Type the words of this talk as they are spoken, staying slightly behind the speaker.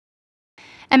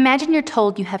Imagine you're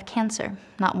told you have cancer,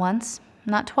 not once,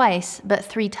 not twice, but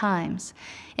 3 times.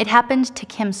 It happened to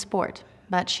Kim Sport,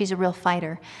 but she's a real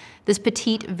fighter. This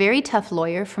petite, very tough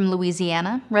lawyer from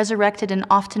Louisiana resurrected an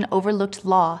often overlooked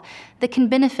law that can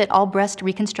benefit all breast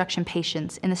reconstruction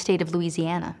patients in the state of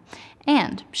Louisiana.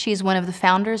 And she's one of the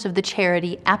founders of the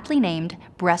charity aptly named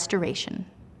Breastoration.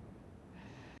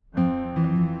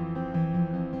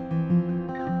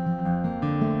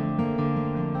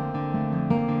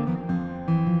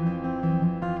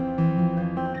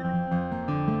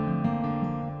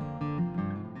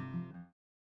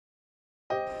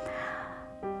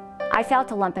 I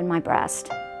felt a lump in my breast.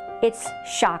 It's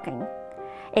shocking.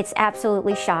 It's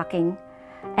absolutely shocking.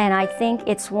 And I think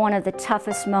it's one of the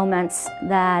toughest moments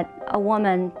that a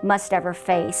woman must ever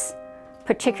face,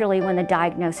 particularly when the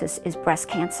diagnosis is breast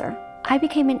cancer. I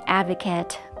became an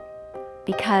advocate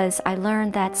because I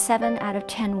learned that 7 out of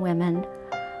 10 women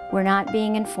were not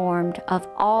being informed of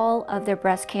all of their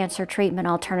breast cancer treatment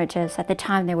alternatives at the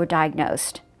time they were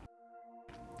diagnosed.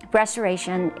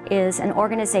 Breastoration is an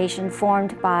organization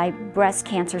formed by breast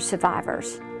cancer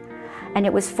survivors, and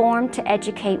it was formed to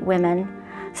educate women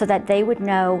so that they would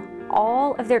know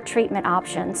all of their treatment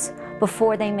options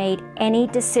before they made any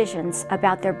decisions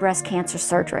about their breast cancer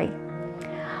surgery.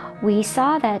 We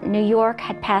saw that New York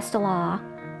had passed a law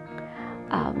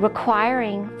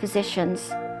requiring physicians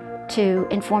to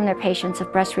inform their patients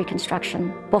of breast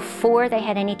reconstruction before they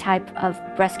had any type of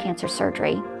breast cancer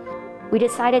surgery. We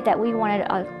decided that we wanted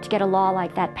to get a law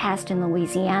like that passed in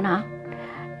Louisiana,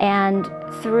 and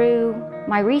through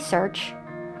my research,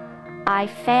 I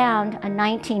found a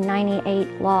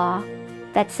 1998 law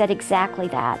that said exactly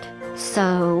that.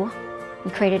 So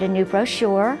we created a new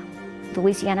brochure. The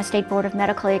Louisiana State Board of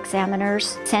Medical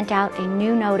Examiners sent out a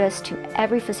new notice to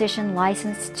every physician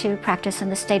licensed to practice in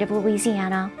the state of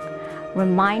Louisiana,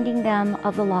 reminding them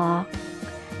of the law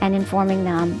and informing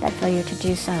them that failure to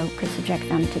do so could subject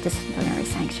them to disciplinary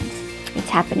sanctions. It's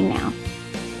happening now.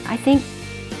 I think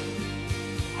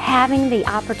having the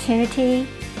opportunity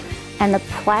and the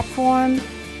platform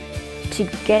to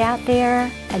get out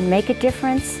there and make a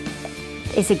difference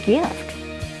is a gift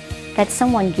that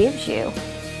someone gives you.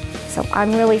 So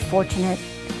I'm really fortunate,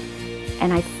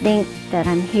 and I think that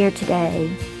I'm here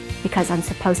today because I'm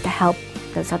supposed to help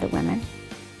those other women.